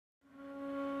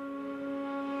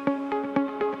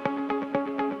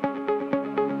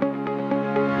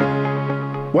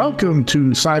Welcome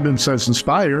to Simon Says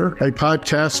Inspire, a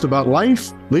podcast about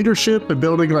life, leadership, and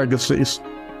building legacies.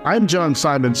 I'm John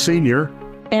Simon Sr.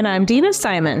 And I'm Dina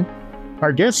Simon.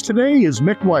 Our guest today is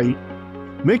Mick White.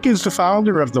 Mick is the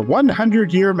founder of the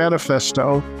 100-Year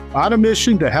Manifesto, on a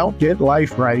mission to help get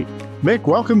life right. Mick,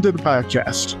 welcome to the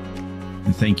podcast.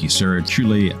 Thank you, sir.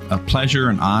 Truly a pleasure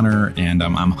and honor, and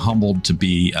I'm humbled to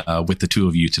be with the two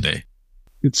of you today.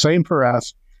 It's same for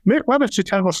us. Mick, why don't you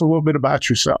tell us a little bit about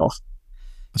yourself?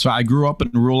 So I grew up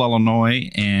in rural Illinois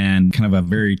and kind of a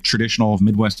very traditional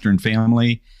Midwestern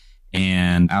family.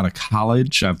 And out of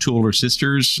college, I have two older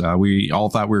sisters. We all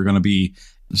thought we were going to be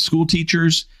school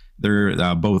teachers.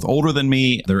 They're both older than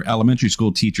me. They're elementary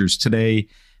school teachers today,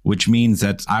 which means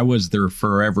that I was their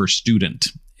forever student.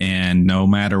 And no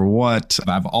matter what,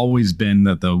 I've always been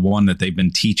the one that they've been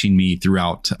teaching me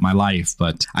throughout my life.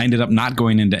 But I ended up not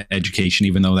going into education,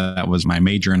 even though that was my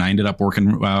major. And I ended up working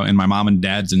in my mom and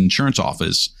dad's insurance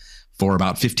office for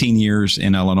about 15 years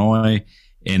in Illinois.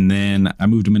 And then I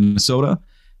moved to Minnesota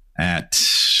at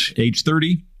age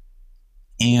 30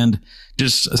 and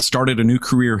just started a new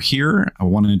career here. I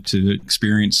wanted to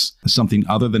experience something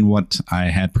other than what I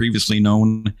had previously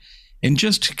known. And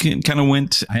just kind of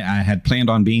went, I had planned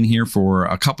on being here for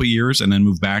a couple of years and then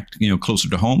moved back, closer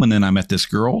to home. And then I met this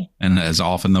girl. And as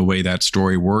often the way that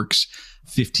story works,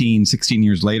 15, 16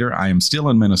 years later, I am still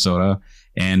in Minnesota.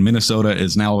 And Minnesota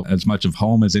is now as much of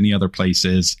home as any other place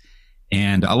is.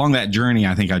 And along that journey,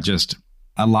 I think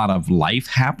a lot of life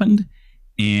happened.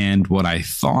 And what I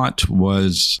thought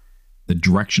was the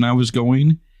direction I was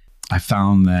going, I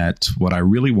found that what I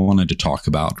really wanted to talk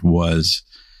about was,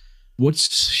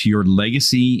 what's your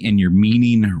legacy and your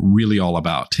meaning really all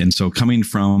about? And so coming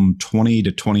from 20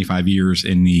 to 25 years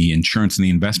in the insurance and the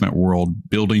investment world,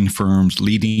 building firms,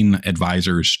 leading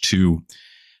advisors, to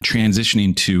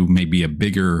transitioning to maybe a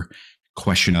bigger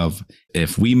question of,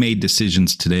 if we made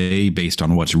decisions today based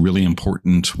on what's really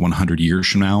important 100 years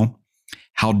from now,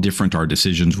 how different our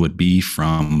decisions would be,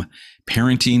 from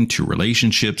parenting to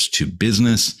relationships to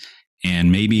business.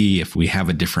 And maybe if we have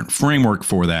a different framework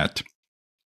for that,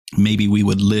 maybe we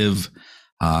would live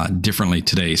differently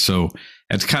today. So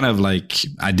it's kind of like,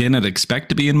 I didn't expect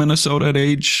to be in Minnesota at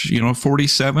age,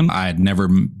 47. I had never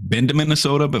been to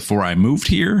Minnesota before I moved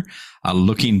here.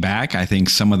 Looking back, I think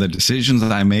some of the decisions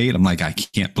that I made, I'm like, I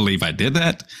can't believe I did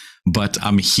that. But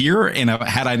I'm here. And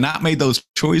had I not made those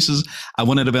choices, I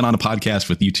wouldn't have been on a podcast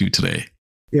with you two today.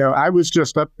 I was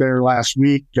just up there last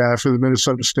week for the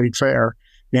Minnesota State Fair.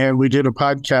 And we did a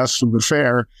podcast from the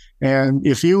fair. And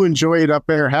if you enjoy it up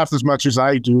there half as much as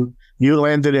I do, you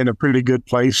landed in a pretty good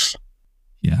place.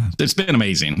 Yeah, it's been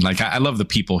amazing. Like, I love the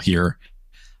people here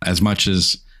as much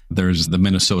as there's the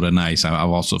Minnesota nice. I've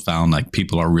also found like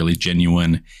people are really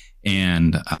genuine.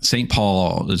 And St.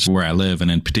 Paul is where I live.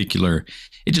 And in particular,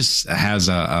 it just has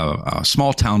a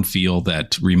small town feel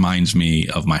that reminds me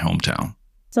of my hometown.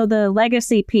 So the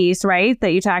legacy piece, right,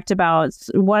 that you talked about,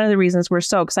 one of the reasons we're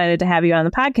so excited to have you on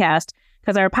the podcast,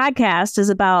 because our podcast is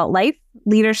about life,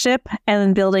 leadership,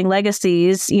 and building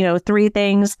legacies.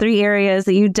 Three areas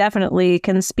that you definitely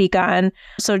can speak on.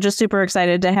 So just super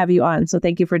excited to have you on. So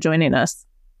thank you for joining us.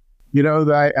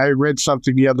 I read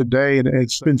something the other day, and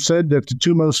it's been said that the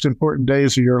two most important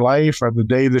days of your life are the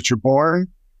day that you're born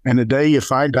and the day you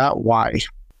find out why.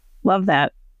 Love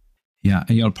that. Yeah.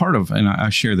 Part of, and I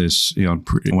share this,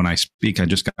 when I speak, I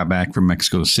just got back from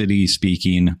Mexico City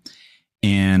speaking.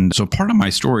 And so part of my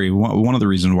story, one of the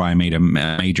reasons why I made a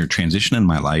major transition in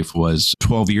my life was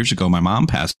 12 years ago, my mom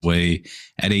passed away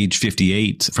at age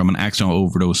 58 from an accidental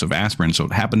overdose of aspirin. So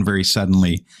it happened very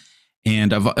suddenly.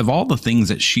 And of all the things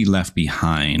that she left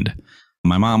behind,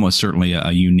 my mom was certainly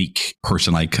a unique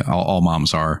person, like all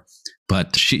moms are.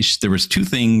 But there was two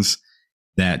things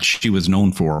that she was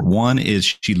known for. One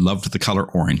is she loved the color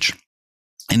orange,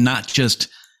 and not just,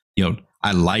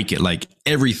 I like it. Like,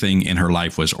 everything in her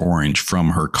life was orange,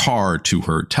 from her car to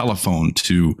her telephone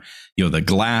to, the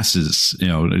glasses,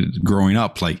 growing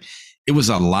up. Like, it was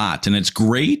a lot. And it's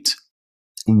great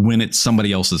when it's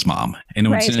somebody else's mom. And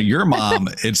when it's your mom,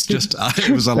 it's just, it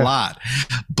was a lot.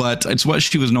 But it's what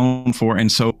she was known for.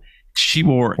 And so she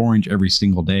wore orange every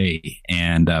single day.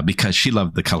 And because she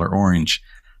loved the color orange,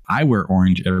 I wear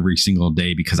orange every single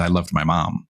day because I loved my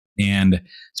mom. And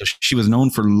so she was known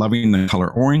for loving the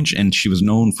color orange, and she was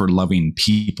known for loving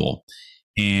people.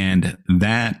 And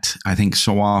that, I think,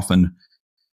 so often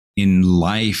in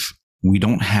life, we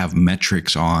don't have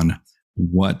metrics on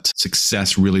what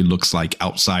success really looks like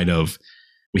outside of,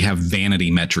 we have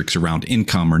vanity metrics around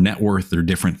income or net worth or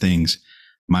different things.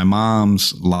 My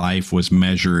mom's life was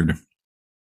measured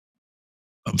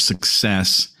of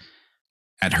success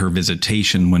at her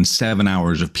visitation when 7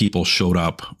 hours of people showed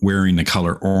up wearing the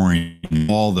color orange.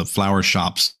 All the flower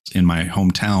shops in my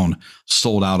hometown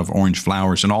sold out of orange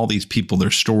flowers, and all these people,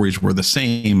 their stories were the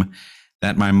same,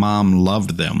 that my mom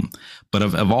loved them. But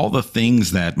of all the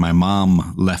things that my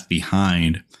mom left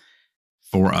behind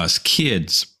for us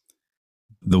kids,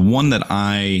 the one that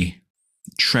I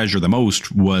treasure the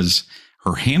most was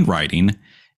her handwriting.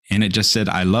 And it just said,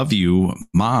 "I love you,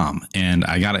 Mom." And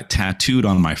I got it tattooed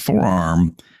on my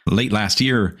forearm late last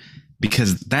year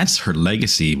because that's her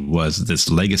legacy, was this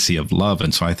legacy of love.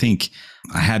 And so I think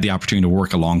I had the opportunity to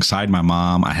work alongside my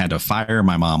mom. I had to fire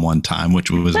my mom one time, which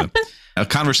was a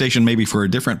conversation maybe for a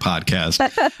different podcast.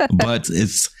 But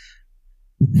it's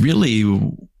really,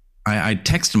 I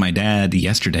texted my dad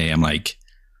yesterday. I'm like,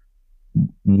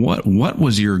 what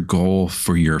was your goal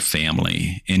for your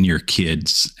family and your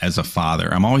kids as a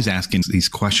father? I'm always asking these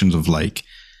questions of like,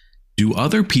 do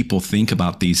other people think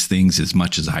about these things as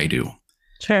much as I do?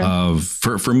 Sure.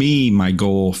 For me, my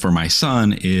goal for my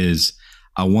son is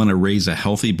I want to raise a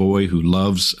healthy boy who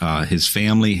loves his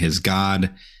family, his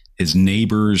God, his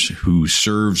neighbors, who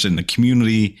serves in the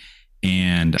community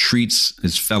and treats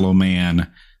his fellow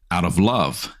man out of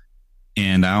love.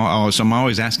 And I'm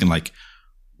always asking, like,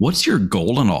 what's your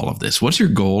goal in all of this? What's your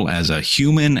goal as a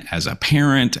human, as a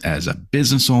parent, as a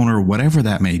business owner, whatever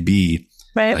that may be?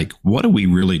 Right. Like, what are we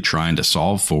really trying to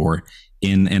solve for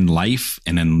in life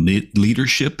and in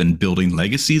leadership and building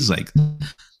legacies? Like,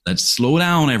 let's slow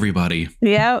down, everybody.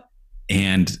 Yeah.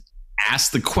 And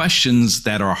ask the questions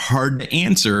that are hard to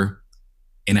answer.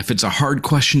 And if it's a hard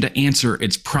question to answer,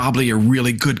 it's probably a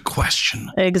really good question.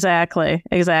 Exactly.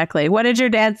 What did your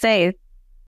dad say?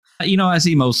 As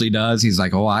he mostly does, he's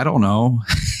like, "Oh, I don't know."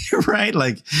 Right?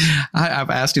 Like, I've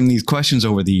asked him these questions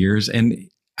over the years. And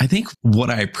I think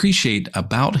what I appreciate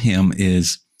about him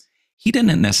is he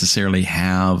didn't necessarily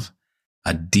have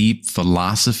a deep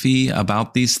philosophy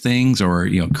about these things, or,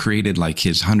 created like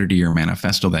his 100-year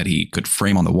manifesto that he could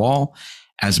frame on the wall,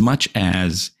 as much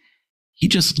as he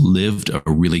just lived a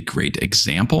really great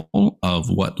example of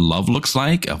what love looks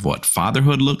like, of what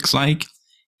fatherhood looks like.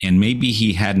 And maybe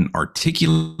he hadn't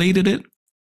articulated it,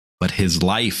 but his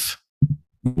life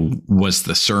was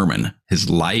the sermon.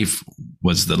 His life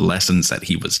was the lessons that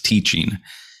he was teaching.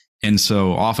 And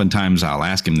so oftentimes I'll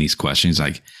ask him these questions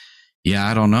like, "Yeah,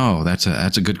 I don't know. That's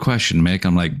a good question, Mick."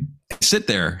 I'm like, sit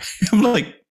there. I'm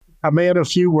like, a man of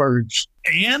few words.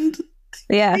 And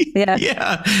Yeah.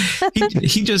 yeah,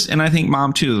 he just, and I think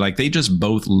Mom too, like they just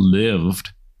both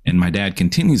lived, and my dad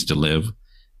continues to live,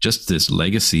 just this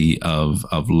legacy of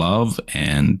love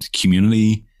and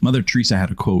community. Mother Teresa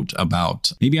had a quote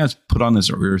about, "Maybe I was put on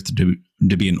this earth to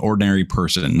be an ordinary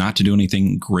person, not to do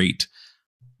anything great,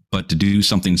 but to do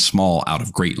something small out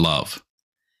of great love."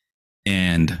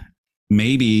 And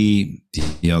maybe,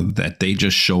 that they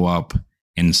just show up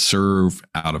and serve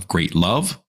out of great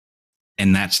love,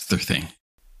 and that's their thing.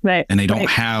 Right. And they don't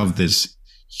have this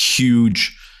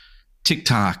huge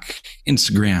TikTok,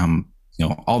 Instagram,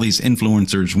 all these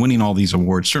influencers winning all these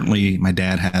awards. Certainly my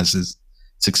dad has his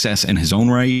success in his own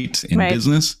right in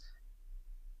business,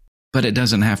 but it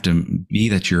doesn't have to be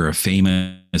that you're a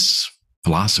famous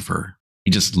philosopher. He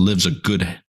just lives a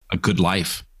good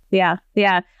life. Yeah.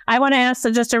 I want to ask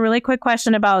just a really quick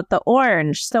question about the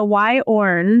orange. So why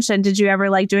orange? And did you ever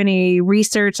do any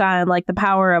research on the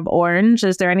power of orange?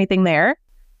 Is there anything there?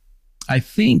 I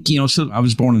think, so I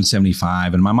was born in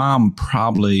 1975, and my mom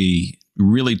probably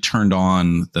really turned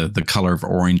on the color of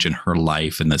orange in her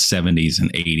life in the 1970s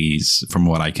and 1980s, from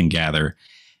what I can gather.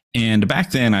 And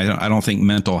back then, I don't think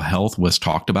mental health was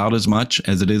talked about as much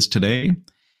as it is today.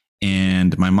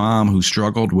 And my mom, who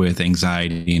struggled with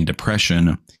anxiety and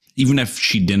depression, even if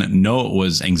she didn't know it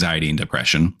was anxiety and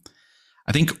depression,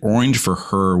 I think orange for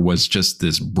her was just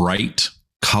this bright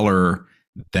color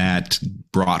that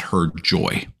brought her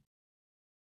joy.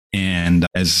 And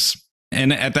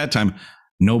at that time,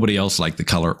 nobody else liked the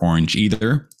color orange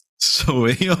either. So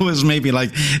it was maybe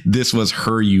like this was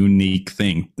her unique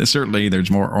thing. Certainly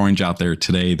there's more orange out there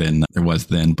today than there was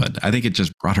then, but I think it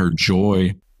just brought her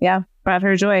joy. Yeah, brought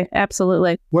her joy.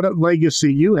 Absolutely. What a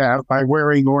legacy you have by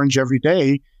wearing orange every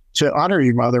day to honor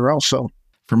your mother also.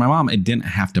 For my mom, it didn't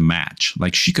have to match.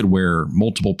 Like, she could wear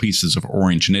multiple pieces of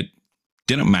orange and it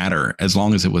didn't matter as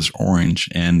long as it was orange.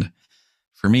 And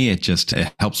for me, it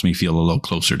helps me feel a little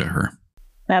closer to her.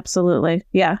 Absolutely.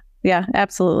 Yeah,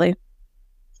 absolutely.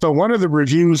 So one of the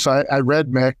reviews I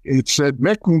read, Mick, it said,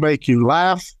 "Mick will make you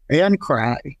laugh and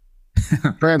cry.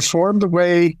 Transform the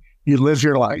way you live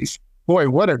your life." Boy,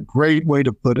 what a great way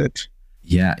to put it.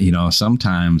 Yeah,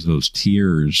 sometimes those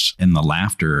tears and the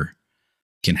laughter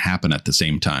can happen at the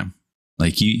same time.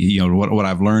 Like what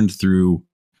I've learned through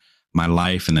my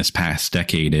life in this past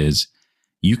decade is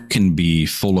you can be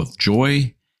full of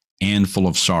joy and full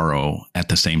of sorrow at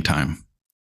the same time.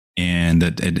 And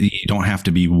that you don't have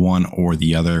to be one or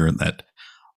the other, that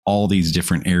all these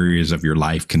different areas of your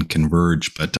life can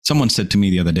converge. But someone said to me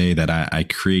the other day that I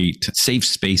create safe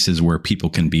spaces where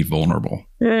people can be vulnerable.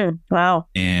 Wow.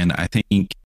 And I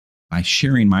think by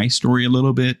sharing my story a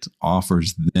little bit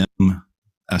offers them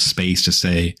a space to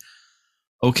say,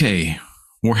 okay,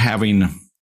 we're having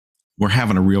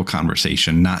a real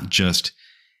conversation, not just,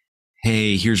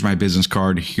 hey, here's my business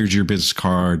card. Here's your business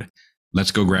card.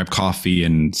 Let's go grab coffee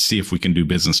and see if we can do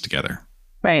business together.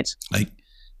 Right.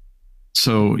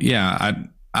 So yeah,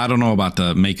 I don't know about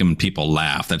the making people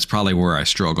laugh. That's probably where I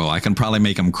struggle. I can probably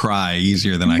make them cry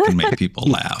easier than I can make people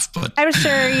laugh. But I'm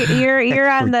sure you're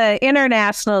on the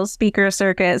international speaker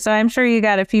circuit, so I'm sure you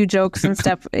got a few jokes and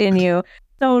stuff in you.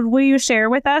 So will you share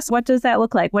with us, what does that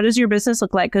look like? What does your business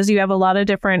look like? Because you have a lot of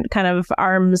different kind of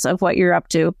arms of what you're up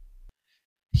to.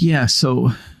 Yeah.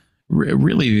 So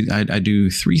really, I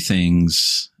do three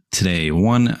things today.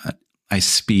 One, I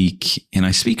speak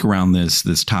around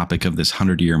this topic of this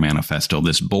 100-year manifesto,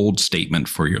 this bold statement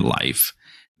for your life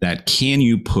that can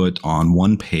you put on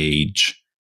one page,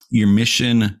 your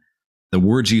mission, the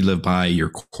words you live by, your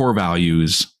core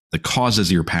values, the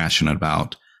causes you're passionate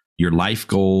about, your life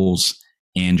goals,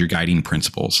 and your guiding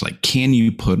principles. Like, can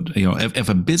you put, if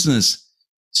a business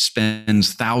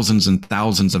spends thousands and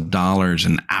thousands of dollars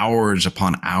and hours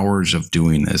upon hours of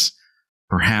doing this,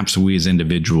 perhaps we as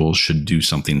individuals should do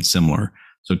something similar.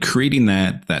 So creating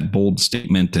that bold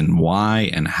statement and why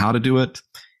and how to do it.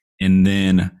 And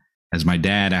then as my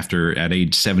dad, at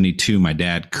age 72, my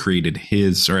dad created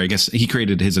his, or I guess he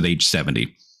created his at age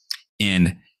 70.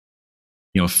 And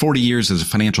 40 years as a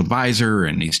financial advisor,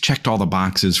 and he's checked all the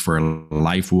boxes for a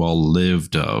life well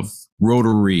lived of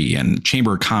Rotary and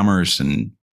Chamber of Commerce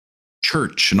and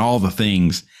church and all the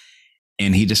things.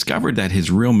 And he discovered that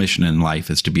his real mission in life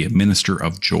is to be a minister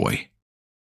of joy.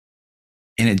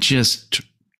 And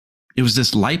it was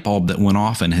this light bulb that went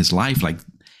off in his life. Like,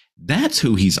 that's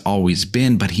who he's always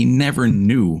been, but he never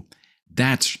knew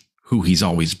that's who he's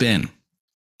always been.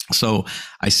 So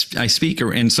I speak,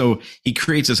 and so he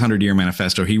creates this 100-year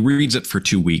manifesto. He reads it for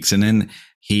 2 weeks, and then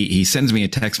he sends me a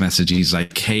text message. He's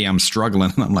like, hey, I'm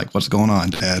struggling. And I'm like, what's going on,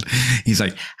 Dad? He's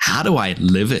like, how do I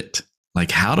live it?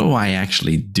 Like, how do I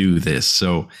actually do this?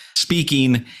 So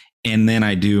speaking, and then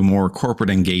I do more corporate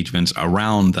engagements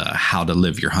around the how to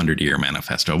live your 100-year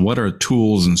manifesto. What are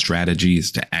tools and strategies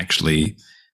to actually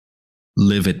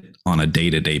live it on a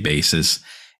day-to-day basis?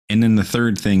 And then the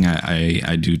third thing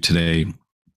I do today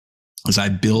is I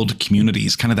build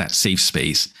communities, kind of that safe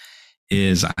space.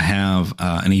 Is I have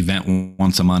an event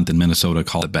once a month in Minnesota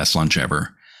called the Best Lunch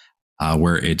Ever,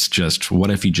 where it's just, what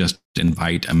if you just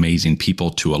invite amazing people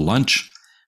to a lunch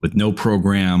with no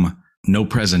program, no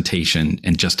presentation,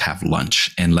 and just have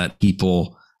lunch and let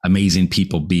amazing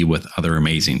people be with other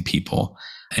amazing people.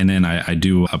 And then I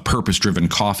do a purpose-driven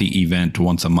coffee event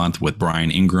once a month with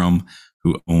Brian Ingram,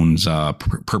 who owns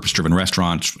Purpose-Driven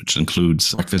Restaurants, which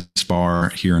includes Breakfast Bar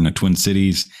here in the Twin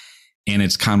Cities. And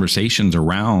it's conversations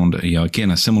around,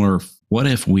 again, a similar, what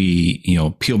if we,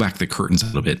 peel back the curtains a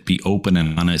little bit, be open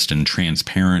and honest and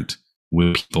transparent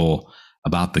with people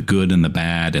about the good and the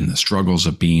bad and the struggles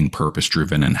of being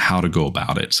purpose-driven and how to go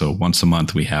about it. So once a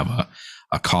month we have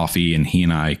a coffee, and he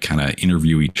and I kind of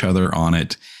interview each other on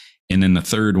it. And then the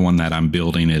third one that I'm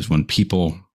building is when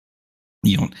people,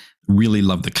 really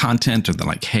love the content, or they're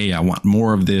like, hey, I want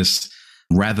more of this,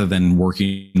 rather than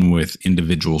working with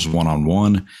individuals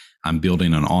one-on-one, I'm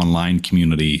building an online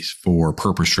community for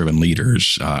purpose-driven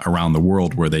leaders around the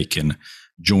world where they can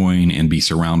join and be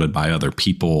surrounded by other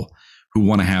people who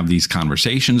want to have these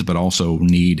conversations, but also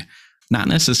need not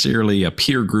necessarily a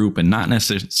peer group and not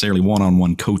necessarily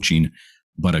one-on-one coaching,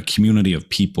 but a community of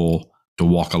people to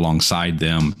walk alongside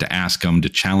them, to ask them, to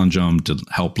challenge them, to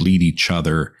help lead each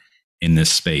other in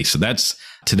this space. So that's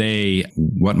today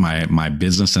what my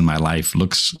business and my life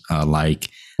looks like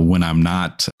when I'm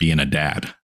not being a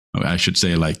dad. I should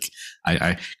say, like,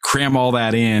 I cram all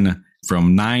that in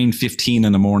from 9:15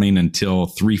 in the morning until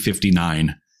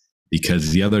 3:59,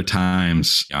 because the other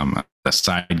times I'm a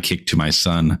sidekick to my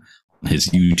son on his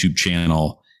YouTube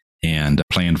channel and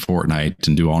playing Fortnite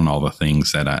and doing all the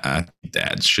things that I think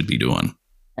dads should be doing.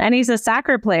 And he's a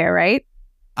soccer player, right?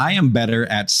 I am better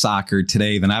at soccer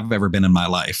today than I've ever been in my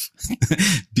life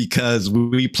because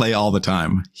we play all the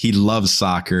time. He loves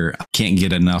soccer. I can't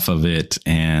get enough of it.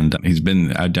 And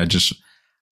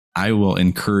I will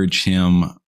encourage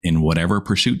him in whatever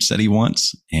pursuits that he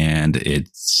wants. And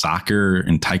it's soccer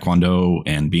and taekwondo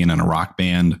and being in a rock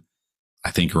band,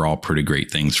 I think are all pretty great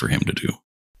things for him to do.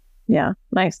 Yeah.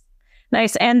 Nice.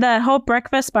 Nice. And the Hope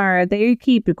Breakfast Bar, they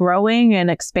keep growing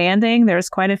and expanding. There's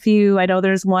quite a few. I know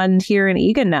there's one here in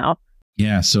Eagan now.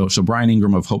 Yeah. So Brian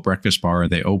Ingram of Hope Breakfast Bar,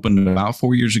 they opened about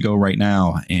 4 years ago right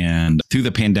now. And through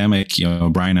the pandemic,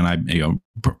 Brian and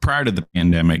I, prior to the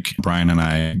pandemic, Brian and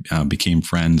I became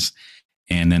friends.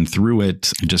 And then through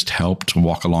it, just helped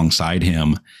walk alongside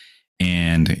him.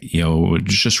 And, it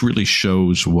just really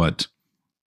shows what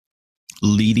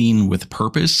leading with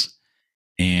purpose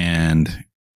and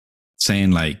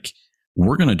saying like,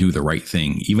 we're going to do the right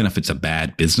thing, even if it's a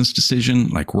bad business decision.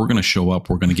 Like, we're going to show up,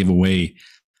 we're going to give away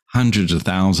hundreds of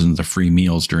thousands of free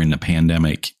meals during the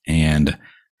pandemic. And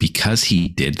because he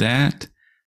did that,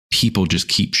 people just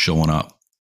keep showing up.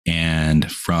 And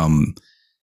from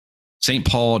St.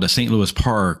 Paul to St. Louis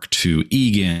Park to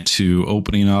Eagan to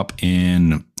opening up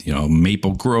in,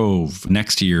 Maple Grove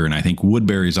next year. And I think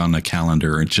Woodbury's on the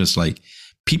calendar. It's just like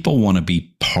people want to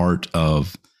be part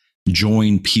of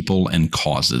join people and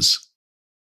causes.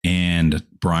 And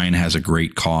Brian has a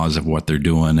great cause of what they're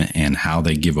doing and how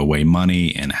they give away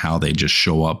money and how they just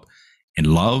show up and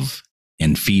love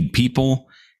and feed people.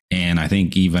 And I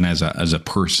think even as a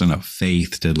person of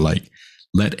faith, to like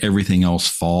let everything else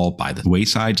fall by the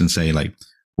waysides and say, like,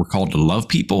 we're called to love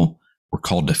people. We're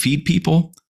called to feed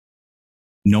people.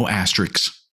 No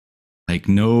asterisks, like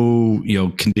no,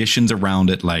 conditions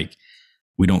around it. Like,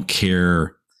 we don't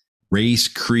care race,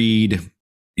 creed,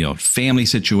 family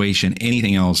situation,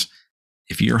 anything else.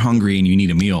 If you're hungry and you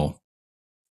need a meal,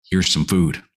 here's some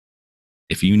food.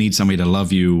 If you need somebody to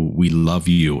love you, we love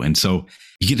you. And so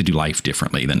you get to do life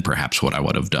differently than perhaps what I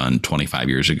would have done 25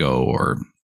 years ago. Or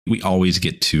we always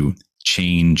get to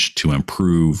change, to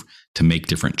improve, to make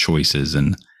different choices.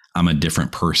 And I'm a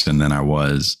different person than I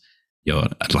was,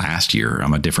 last year.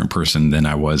 I'm a different person than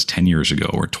I was 10 years ago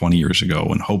or 20 years ago.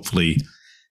 And hopefully,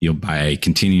 by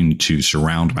continuing to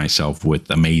surround myself with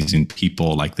amazing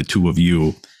people like the two of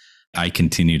you, I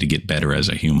continue to get better as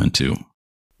a human too.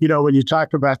 When you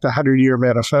talk about the 100-year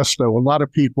manifesto, a lot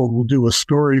of people will do a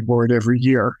storyboard every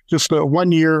year. Just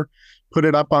 1 year, put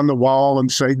it up on the wall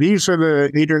and say, these are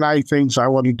the 8 or 9 things I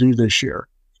want to do this year.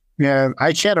 And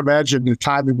I can't imagine the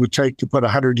time it would take to put a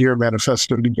 100-year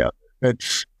manifesto together.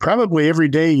 It's probably every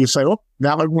day you say, oh,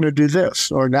 now I want to do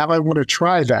this, or now I want to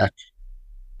try that.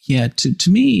 Yeah,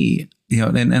 to me,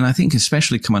 and I think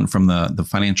especially coming from the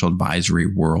financial advisory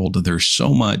world, there's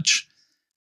so much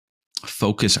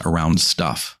focus around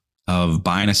stuff of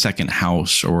buying a second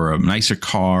house or a nicer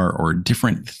car or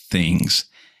different things.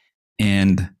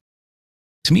 And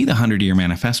to me, the 100-year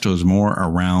manifesto is more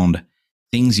around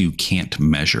things you can't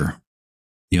measure.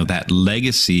 That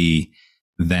legacy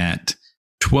that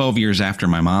 12 years after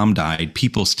my mom died,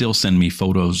 people still send me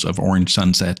photos of orange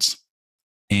sunsets.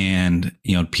 And,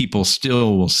 people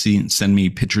still will send me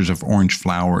pictures of orange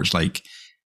flowers. Like,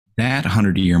 that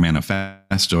 100-year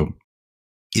manifesto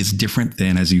is different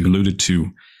than, as you alluded to,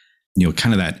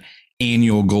 kind of that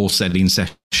annual goal setting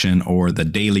session or the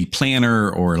daily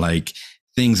planner or like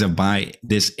things of by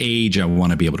this age, I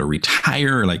want to be able to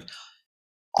retire. Like,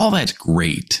 all that's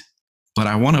great. But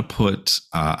I want to put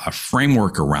a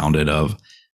framework around it of,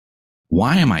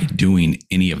 why am I doing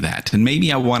any of that? And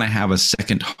maybe I want to have a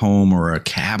second home or a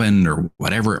cabin or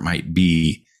whatever it might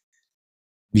be,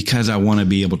 because I want to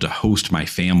be able to host my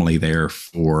family there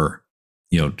for,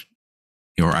 or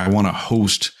I want to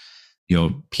host,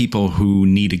 people who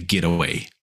need a getaway.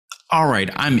 All right,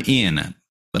 I'm in,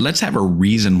 but let's have a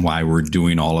reason why we're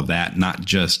doing all of that, not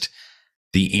just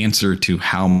the answer to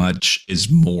how much is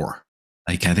more.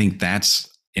 Like, I think that's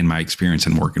in my experience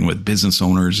in working with business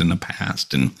owners in the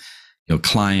past and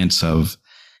clients of,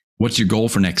 what's your goal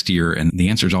for next year? And the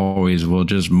answer is always, well,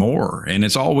 just more. And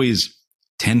it's always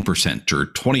 10% or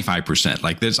 25%.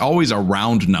 Like, there's always a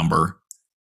round number,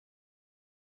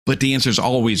 but the answer is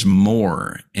always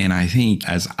more. And I think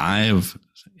as I've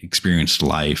experienced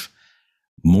life,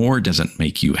 more doesn't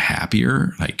make you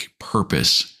happier. Like,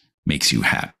 purpose makes you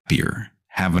happier.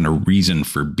 Having a reason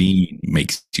for being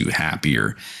makes you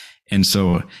happier. And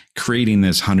so creating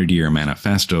this 100-year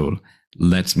manifesto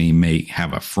lets me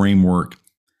have a framework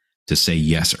to say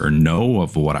yes or no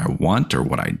of what I want or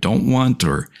what I don't want.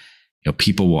 Or,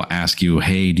 people will ask you,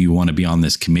 hey, do you want to be on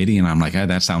this committee? And I'm like,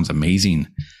 that sounds amazing.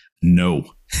 No.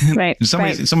 Right.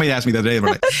 Somebody asked me the other day,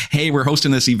 they're like, hey, we're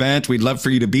hosting this event. We'd love for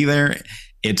you to be there.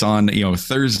 It's on,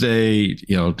 Thursday,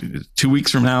 2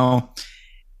 weeks from now.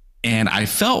 And I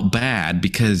felt bad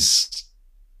because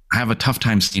I have a tough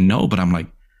time saying no, but I'm like,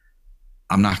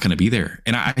 I'm not going to be there.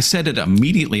 And I said it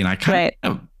immediately, and I kind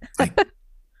of like,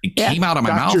 it came out of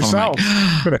my mouth. Yourself.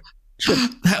 I'm like,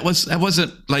 that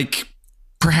wasn't like,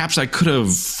 perhaps I could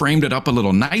have framed it up a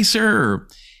little nicer.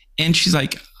 And she's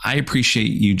like, I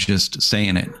appreciate you just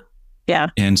saying it. Yeah.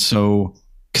 And so,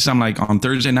 because I'm like, on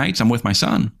Thursday nights, I'm with my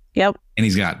son. Yep. And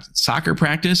he's got soccer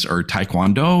practice or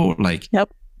taekwondo. Like, yep.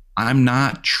 I'm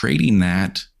not trading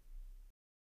that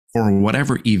for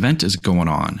whatever event is going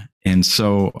on. And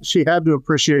so she had to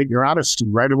appreciate your honesty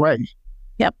right away.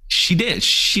 Yep. She did.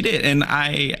 And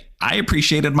I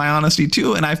appreciated my honesty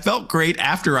too. And I felt great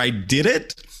after I did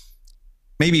it.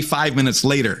 Maybe 5 minutes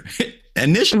later.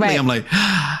 Initially, right. I'm like,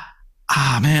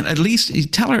 man, at least you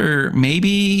tell her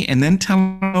maybe, and then tell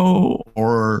her no,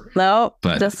 or no.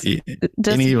 But just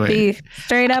anyway, be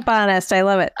straight up honest. I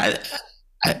love it.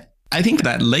 I think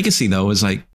that legacy though is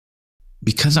like,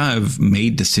 because I've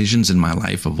made decisions in my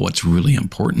life of what's really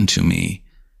important to me.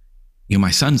 You know,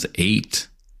 my son's 8,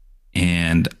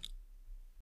 and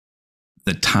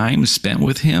the time spent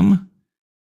with him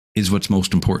is what's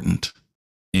most important.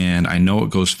 And I know it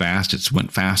goes fast. It's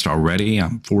went fast already.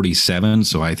 I'm 47.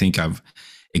 So I think I've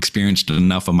experienced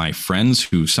enough of my friends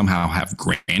who somehow have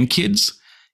grandkids,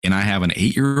 and I have an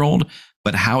 8-year-old,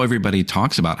 but how everybody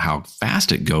talks about how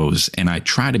fast it goes. And I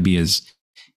try to be as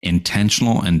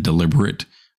intentional and deliberate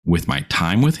with my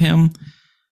time with him,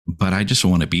 but I just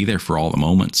want to be there for all the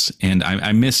moments. And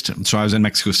I missed, so I was in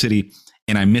Mexico City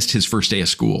and I missed his first day of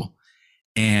school.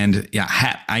 And yeah,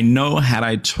 had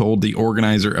I told the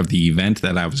organizer of the event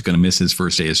that I was going to miss his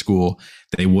first day of school,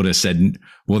 they would have said,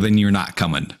 well, then you're not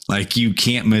coming. Like, you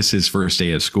can't miss his first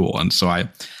day of school. And so I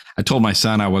told my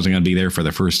son I wasn't going to be there for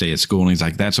the first day of school. And he's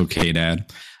like, that's okay, Dad.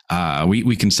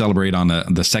 We can celebrate on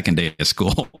the second day of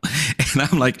school. And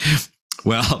I'm like,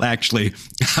 well, actually,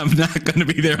 I'm not going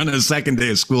to be there on the second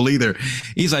day of school either.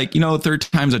 He's like, third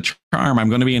time's a charm. I'm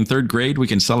going to be in 3rd grade. We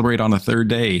can celebrate on the 3rd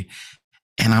day.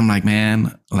 And I'm like,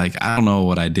 man, like, I don't know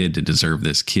what I did to deserve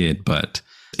this kid, but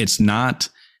it's not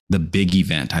the big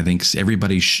event. I think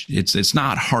everybody, it's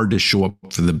not hard to show up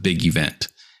for the big event.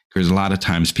 Because a lot of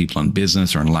times people in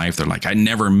business or in life, they're like, I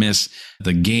never miss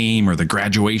the game or the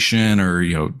graduation or,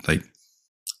 like,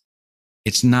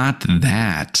 it's not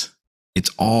that.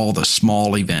 It's all the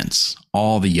small events,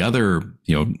 all the other,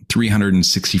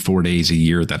 364 days a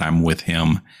year that I'm with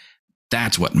him.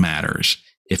 That's what matters.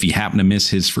 If he happened to miss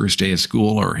his first day of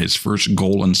school or his first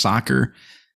goal in soccer,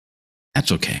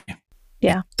 that's okay.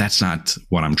 Yeah. That's not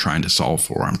what I'm trying to solve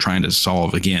for. I'm trying to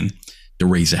solve, again, to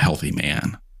raise a healthy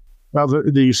man. Well,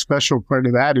 the special part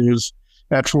of that is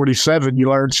at 47, you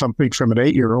learned something from an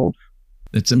 8-year-old.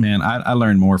 It's man. I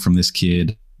learned more from this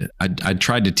kid. I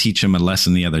tried to teach him a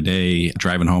lesson the other day,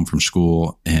 driving home from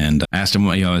school, and asked him,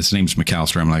 his name's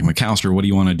McAllister. I'm like, McAllister, what do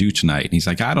you want to do tonight? And he's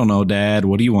like, I don't know, Dad.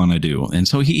 What do you want to do? And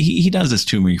so he does this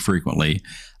to me frequently,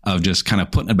 of just kind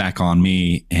of putting it back on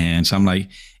me. And so I'm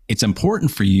like, it's important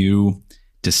for you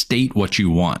to state what you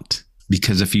want,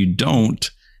 because if you don't,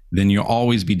 then you'll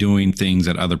always be doing things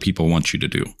that other people want you to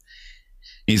do.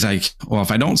 He's like, well,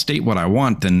 if I don't state what I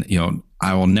want, then,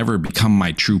 I will never become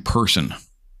my true person.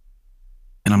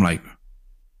 And I'm like,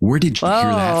 where did you hear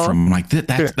that from? I'm like,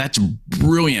 that's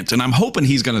brilliant. And I'm hoping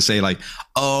he's going to say like,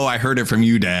 oh, I heard it from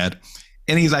you, Dad.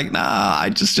 And he's like, nah, I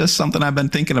just something I've been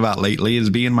thinking about lately is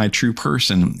being my true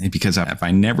person. Because if I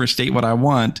never state what I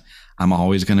want, I'm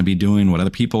always going to be doing what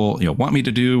other people, want me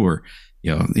to do, or,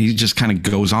 he just kind of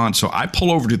goes on. So I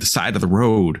pull over to the side of the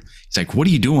road. He's like, what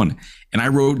are you doing? And I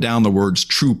wrote down the words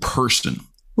true person.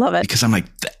 Love it. Because I'm like,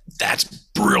 that's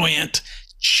brilliant.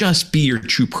 Just be your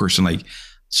true person. Like,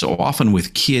 so often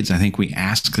with kids, I think we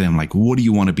ask them, like, what do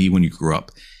you want to be when you grow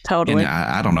up? Totally. And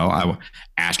I don't know,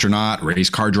 astronaut, race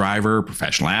car driver,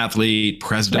 professional athlete,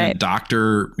 president, right.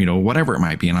 Doctor, whatever it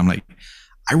might be. And I'm like,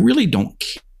 I really don't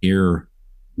care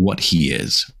what he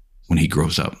is when he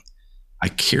grows up. I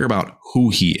care about who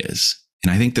he is.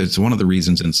 And I think that's one of the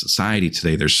reasons in society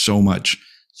today, there's so much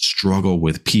struggle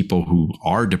with people who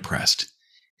are depressed,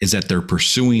 is that they're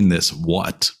pursuing this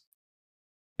what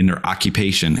in their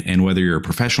occupation. And whether you're a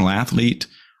professional athlete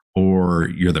or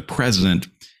you're the president,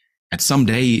 at some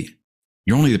day,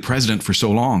 you're only the president for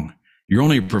so long. You're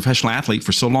only a professional athlete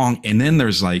for so long. And then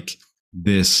there's like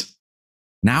this,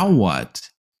 now what?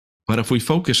 But if we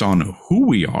focus on who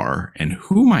we are and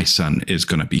who my son is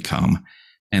going to become,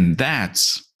 and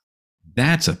that's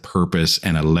a purpose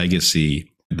and a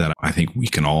legacy that I think we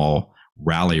can all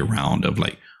rally around, of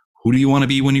like, who do you want to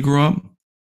be when you grow up?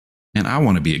 And I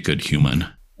want to be a good human.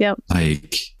 Yep.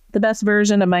 Like the best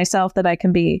version of myself that I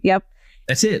can be. Yep.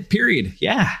 That's it. Period.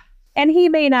 Yeah. And he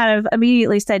may not have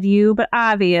immediately said you, but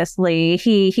obviously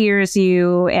he hears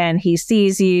you and he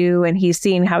sees you and he's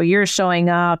seeing how you're showing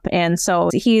up. And so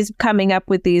he's coming up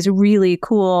with these really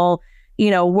cool,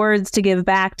 words to give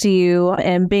back to you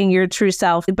and being your true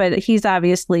self. But he's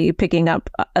obviously picking up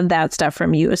that stuff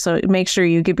from you. So make sure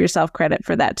you give yourself credit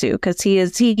for that too, because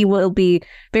he will be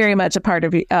very much a part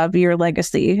of your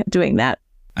legacy doing that.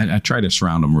 I try to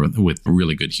surround him with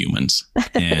really good humans.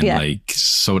 And Yeah.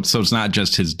 so it's not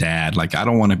just his dad. Like, I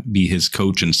don't want to be his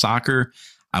coach in soccer.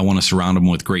 I want to surround him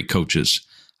with great coaches.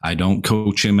 I don't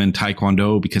coach him in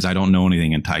Taekwondo because I don't know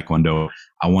anything in Taekwondo.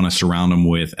 I want to surround him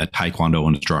with a Taekwondo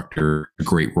instructor, a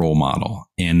great role model.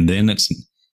 And then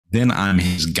I'm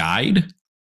his guide,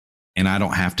 and I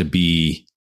don't have to be,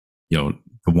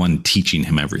 the one teaching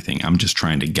him everything. I'm just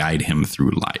trying to guide him through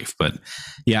life. But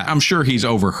yeah, I'm sure he's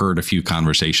overheard a few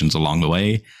conversations along the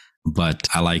way, but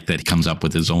I like that he comes up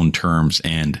with his own terms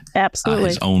and Absolutely.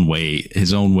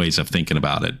 his own ways of thinking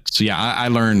about it. So yeah, I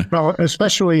learn. Well,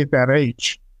 especially at that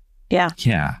age. Yeah.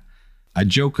 Yeah. I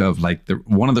joke of like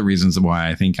one of the reasons why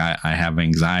I think I have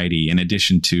anxiety, in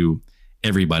addition to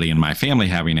everybody in my family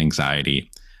having anxiety,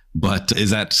 but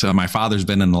is that my father's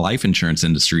been in the life insurance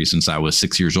industry since I was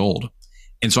 6 years old.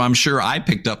 And so I'm sure I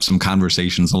picked up some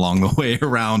conversations along the way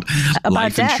around about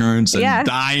life death. insurance and Yeah.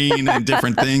 dying and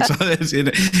different things.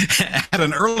 At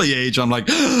an early age, I'm like,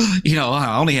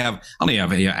 I only have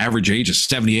an average age of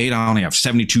 78. I only have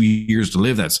 72 years to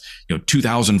live. That's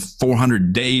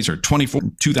 2,400 days or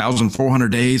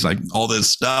 2,400 days, like all this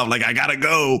stuff. Like, I gotta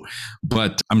go.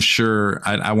 But I'm sure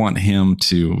I want him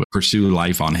to pursue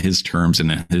life on his terms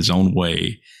and in his own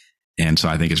way. And so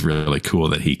I think it's really cool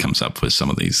that he comes up with some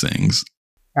of these things.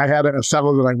 I had a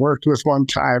fellow that I worked with one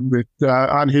time that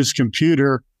on his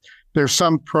computer, there's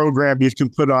some program you can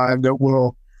put on that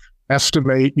will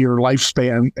estimate your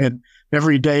lifespan. And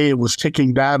every day it was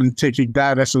ticking down and ticking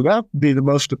down. I said, that would be the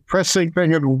most depressing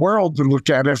thing in the world to look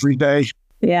at every day.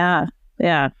 Yeah.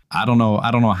 Yeah. I don't know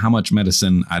how much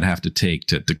medicine I'd have to take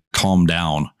to calm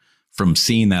down from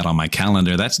seeing that on my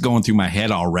calendar. That's going through my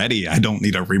head already. I don't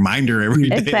need a reminder every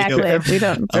day. Exactly. We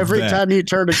don't. Every time you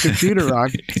turn a computer on.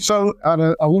 So on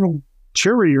a little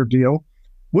cheerier deal,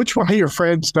 which one of your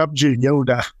friends dubbed you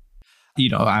Yoda?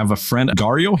 I have a friend,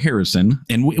 Gario Harrison,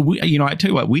 and we I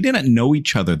tell you what, we didn't know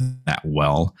each other that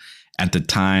well at the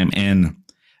time. And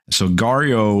so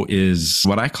Gario is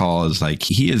what I call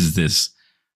he is this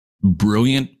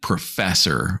brilliant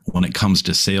professor when it comes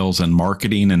to sales and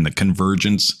marketing and the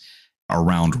convergence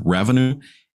around revenue.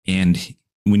 And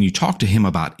when you talk to him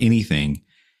about anything,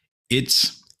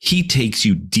 he takes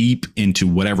you deep into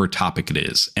whatever topic it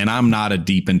is. And I'm not a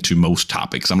deep into most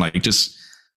topics. I'm like, just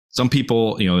some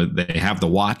people, they have the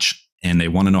watch and they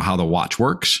want to know how the watch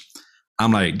works.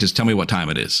 I'm like, just tell me what time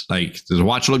it is. Like, does the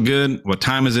watch look good? What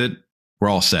time is it? We're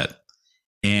all set.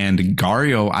 And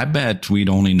Gario, I bet we'd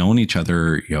only known each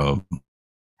other,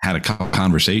 had a couple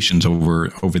conversations over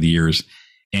the years.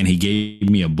 And he gave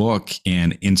me a book,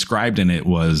 and inscribed in it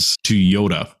was "To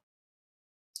Yoda."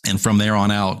 And from there on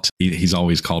out, he's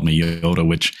always called me Yoda,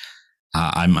 which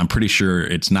I'm pretty sure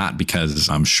it's not because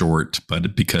I'm short,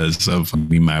 but because of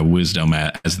my wisdom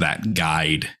as that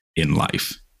guide in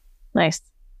life. Nice.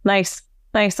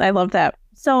 I love that.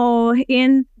 So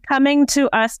in coming to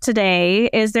us today,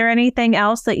 is there anything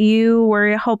else that you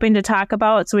were hoping to talk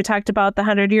about? So we talked about the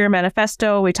 100-year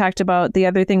manifesto. We talked about the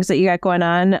other things that you got going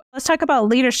on. Let's talk about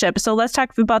leadership. So let's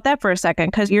talk about that for a second,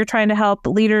 because you're trying to help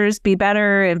leaders be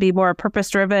better and be more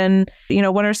purpose-driven.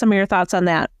 What are some of your thoughts on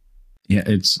that? Yeah,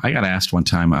 I got asked one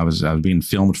time, I was being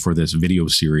filmed for this video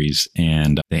series,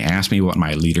 and they asked me what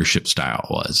my leadership style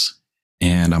was.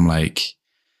 And I'm like,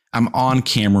 I'm on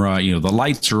camera, the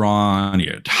lights are on,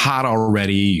 you're hot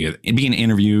already, you're being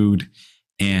interviewed.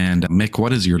 And Mick,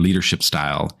 what is your leadership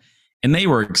style? And they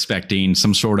were expecting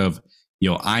some sort of,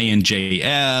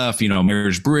 INJF,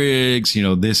 Myers-Briggs,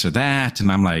 this or that. And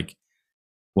I'm like,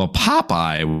 well,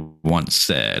 Popeye once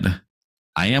said,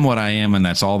 I am what I am, and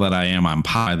that's all that I am. I'm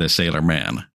Popeye the Sailor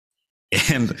Man.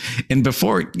 And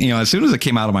before, as soon as it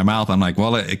came out of my mouth, I'm like,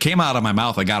 well, it came out of my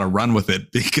mouth. I got to run with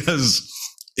it because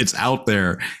it's out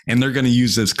there and they're going to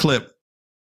use this clip.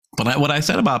 But what I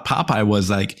said about Popeye was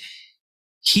like,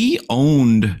 he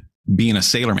owned being a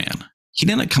sailor man. He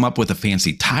didn't come up with a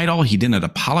fancy title. He didn't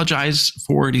apologize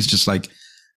for it. He's just like,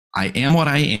 I am what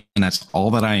I am, and that's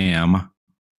all that I am.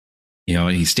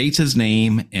 He states his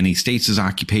name and he states his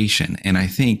occupation. And I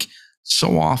think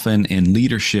so often in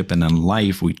leadership and in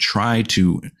life, we try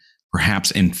to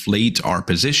perhaps inflate our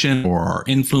position or our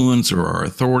influence or our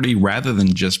authority rather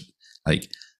than just like,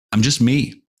 I'm just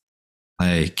me.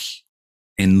 Like,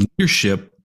 in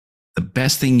leadership, the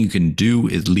best thing you can do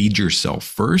is lead yourself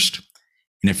first.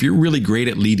 And if you're really great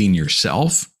at leading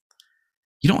yourself,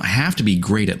 you don't have to be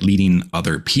great at leading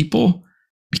other people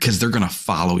because they're going to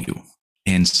follow you.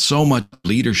 And so much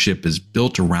leadership is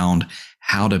built around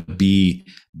how to be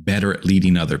better at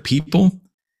leading other people.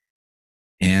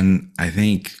 And I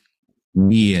think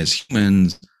we as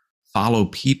humans follow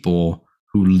people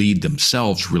who lead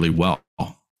themselves really well.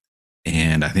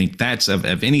 And I think that's of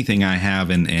anything I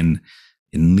have in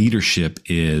leadership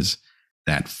is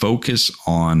that focus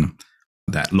on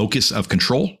that locus of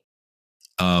control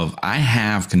of I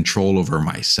have control over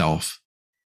myself.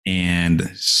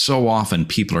 And so often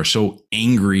people are so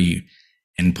angry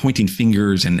and pointing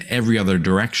fingers in every other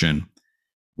direction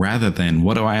rather than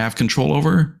what do I have control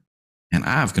over? And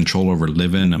I have control over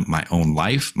living my own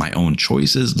life, my own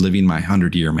choices, living my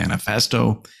 100-year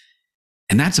manifesto.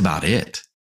 And that's about it.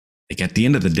 Like at the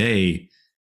end of the day,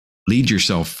 lead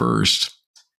yourself first,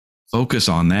 focus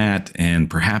on that, and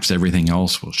perhaps everything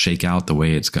else will shake out the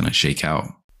way it's going to shake out.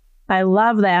 I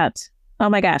love that. Oh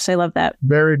my gosh, I love that.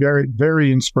 Very, very,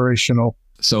 very inspirational.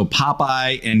 So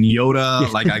Popeye and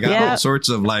Yoda, like I got all sorts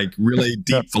of like really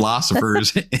deep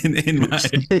philosophers in my...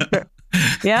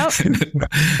 Yep,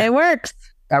 it works.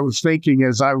 I was thinking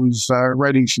as I was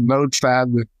writing some notes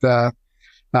that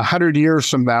 100 years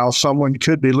from now, someone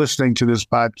could be listening to this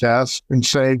podcast and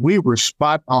say, we were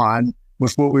spot on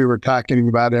with what we were talking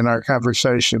about in our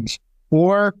conversations.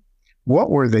 Or what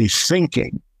were they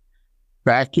thinking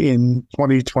back in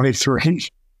 2023?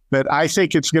 But I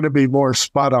think it's going to be more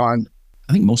spot on.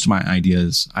 I think most of my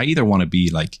ideas, I either want to be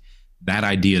like, that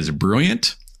idea is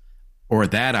brilliant or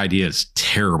that idea is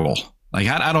terrible. Like,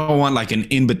 I don't want like an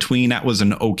in-between. That was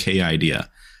an okay idea.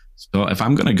 So if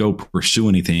I'm going to go pursue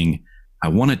anything, I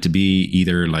want it to be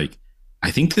either like, I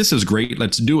think this is great,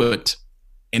 let's do it.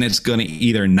 And it's going to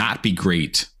either not be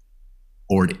great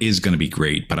or it is going to be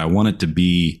great, but I want it to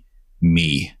be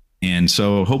me. And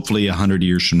so hopefully 100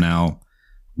 years from now,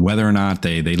 whether or not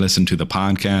they listen to the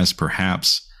podcast,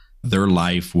 perhaps their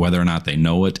life, whether or not they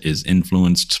know it, is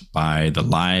influenced by the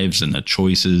lives and the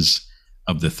choices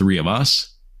of the three of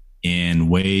us in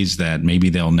ways that maybe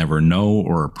they'll never know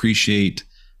or appreciate,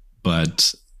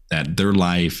 but that their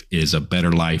life is a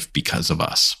better life because of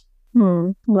us.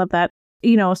 Love that.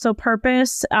 So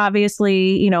purpose,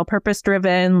 obviously, purpose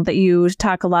driven, that you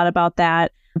talk a lot about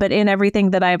that. But in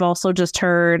everything that I've also just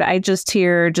heard, I just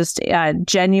hear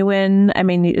genuine,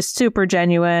 super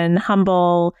genuine,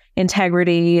 humble,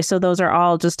 integrity. So those are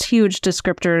all just huge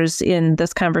descriptors in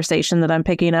this conversation that I'm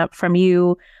picking up from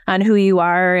you on who you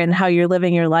are and how you're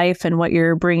living your life and what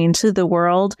you're bringing to the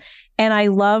world. And I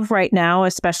love right now,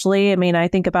 especially, I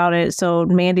think about it. So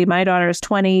Mandy, my daughter is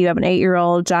 20. You have an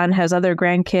 8-year-old. John has other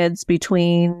grandkids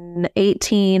between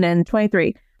 18 and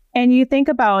 23. And you think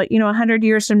about, 100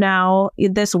 years from now,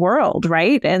 this world,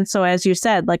 right? And so, as you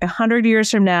said, like 100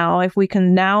 years from now, if we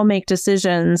can now make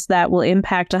decisions that will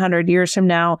impact 100 years from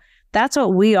now, that's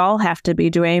what we all have to be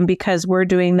doing, because we're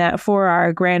doing that for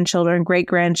our grandchildren,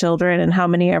 great-grandchildren, and how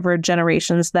many ever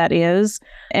generations that is.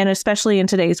 And especially in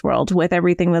today's world with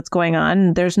everything that's going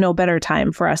on, there's no better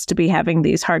time for us to be having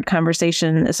these hard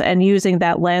conversations and using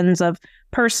that lens of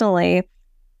personally,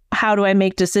 how do I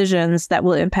make decisions that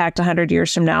will impact 100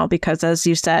 years from now? Because as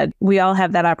you said, we all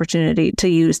have that opportunity to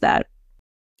use that.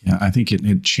 Yeah, I think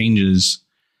it changes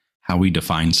how we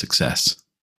define success.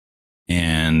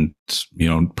 And,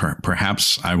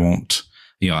 perhaps I won't,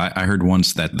 I heard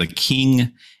once that the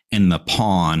king and the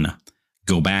pawn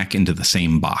go back into the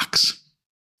same box,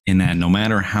 and that no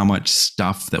matter how much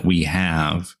stuff that we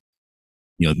have,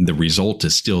 the result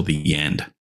is still the end,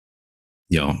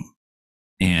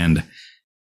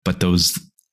 but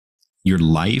your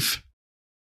life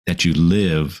that you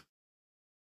live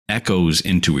echoes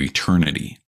into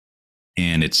eternity.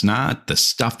 And it's not the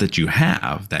stuff that you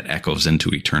have that echoes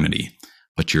into eternity,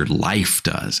 but your life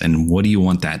does. And what do you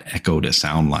want that echo to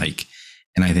sound like?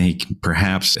 And I think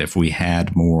perhaps if we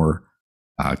had more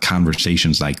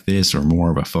conversations like this, or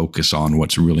more of a focus on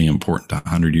what's really important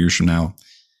 100 years from now,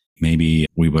 maybe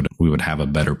we would have a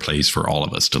better place for all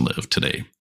of us to live today,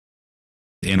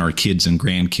 and our kids and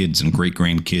grandkids and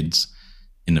great-grandkids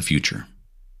in the future.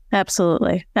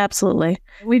 Absolutely. Absolutely.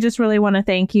 We just really want to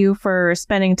thank you for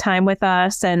spending time with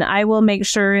us. And I will make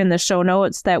sure in the show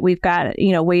notes that we've got,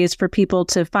 ways for people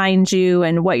to find you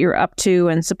and what you're up to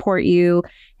and support you.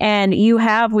 And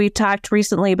we talked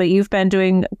recently, but you've been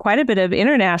doing quite a bit of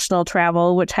international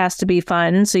travel, which has to be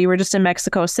fun. So you were just in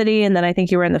Mexico City, and then I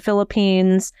think you were in the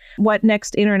Philippines. What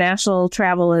next international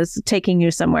travel is taking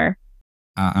you somewhere?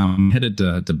 I'm headed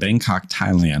to Bangkok,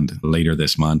 Thailand later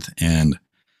this month, and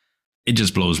it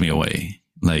just blows me away.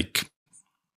 Like,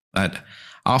 But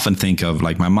I often think of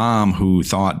like my mom who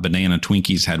thought banana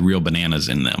Twinkies had real bananas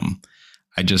in them.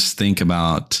 I just think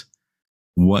about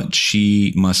what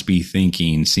she must be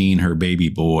thinking, seeing her baby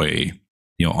boy,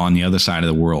 on the other side of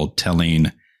the world,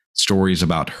 telling stories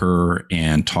about her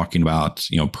and talking about,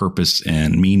 purpose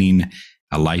and meaning,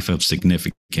 a life of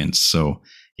significance. So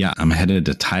yeah, I'm headed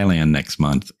to Thailand next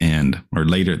month or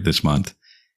later this month.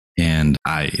 And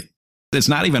it's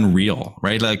not even real,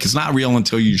 right? Like it's not real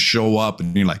until you show up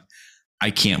and you're like, I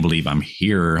can't believe I'm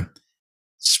here.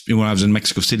 When I was in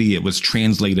Mexico City, it was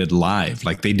translated live.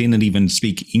 Like they didn't even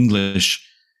speak English.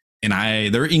 And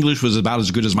their English was about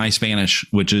as good as my Spanish,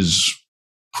 which is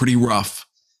pretty rough.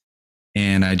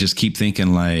 And I just keep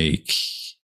thinking like,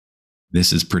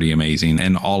 this is pretty amazing.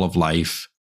 And all of life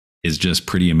is just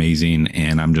pretty amazing.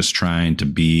 And I'm just trying to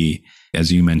be,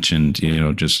 as you mentioned,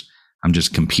 I'm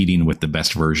just competing with the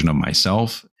best version of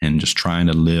myself and just trying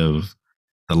to live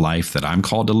the life that I'm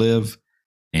called to live.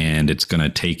 And it's going to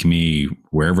take me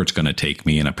wherever it's going to take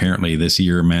me. And apparently this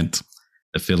year meant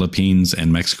the Philippines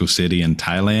and Mexico City and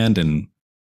Thailand. And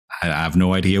I have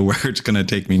no idea where it's going to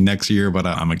take me next year, but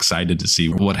I'm excited to see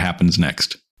what happens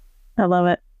next. I love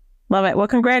it. Love it. Well,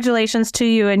 congratulations to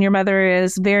you. And your mother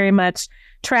is very much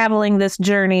traveling this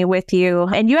journey with you.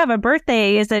 And you have a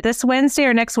birthday. Is it this Wednesday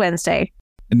or next Wednesday?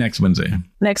 Next Wednesday.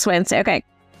 Next Wednesday. Okay.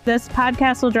 This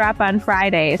podcast will drop on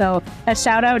Friday. So a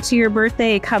shout out to your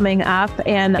birthday coming up.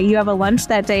 And you have a lunch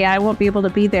that day. I won't be able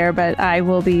to be there, but I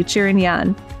will be cheering you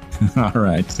on. All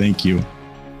right. Thank you.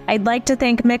 I'd like to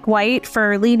thank Mick White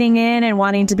for leaning in and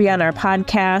wanting to be on our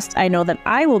podcast. I know that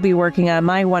I will be working on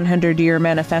my 100-year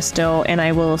manifesto, and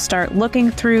I will start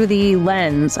looking through the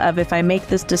lens of if I make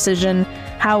this decision,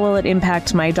 how will it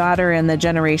impact my daughter and the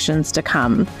generations to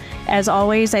come? As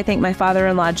always, I thank my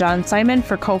father-in-law, John Simon,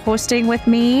 for co-hosting with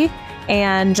me.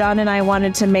 And John and I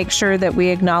wanted to make sure that we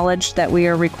acknowledge that we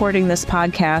are recording this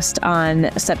podcast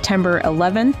on September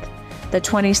 11th, the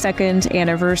 22nd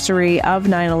anniversary of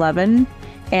 9/11.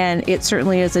 And it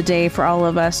certainly is a day for all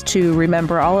of us to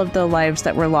remember all of the lives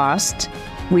that were lost.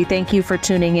 We thank you for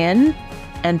tuning in.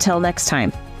 Until next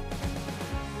time.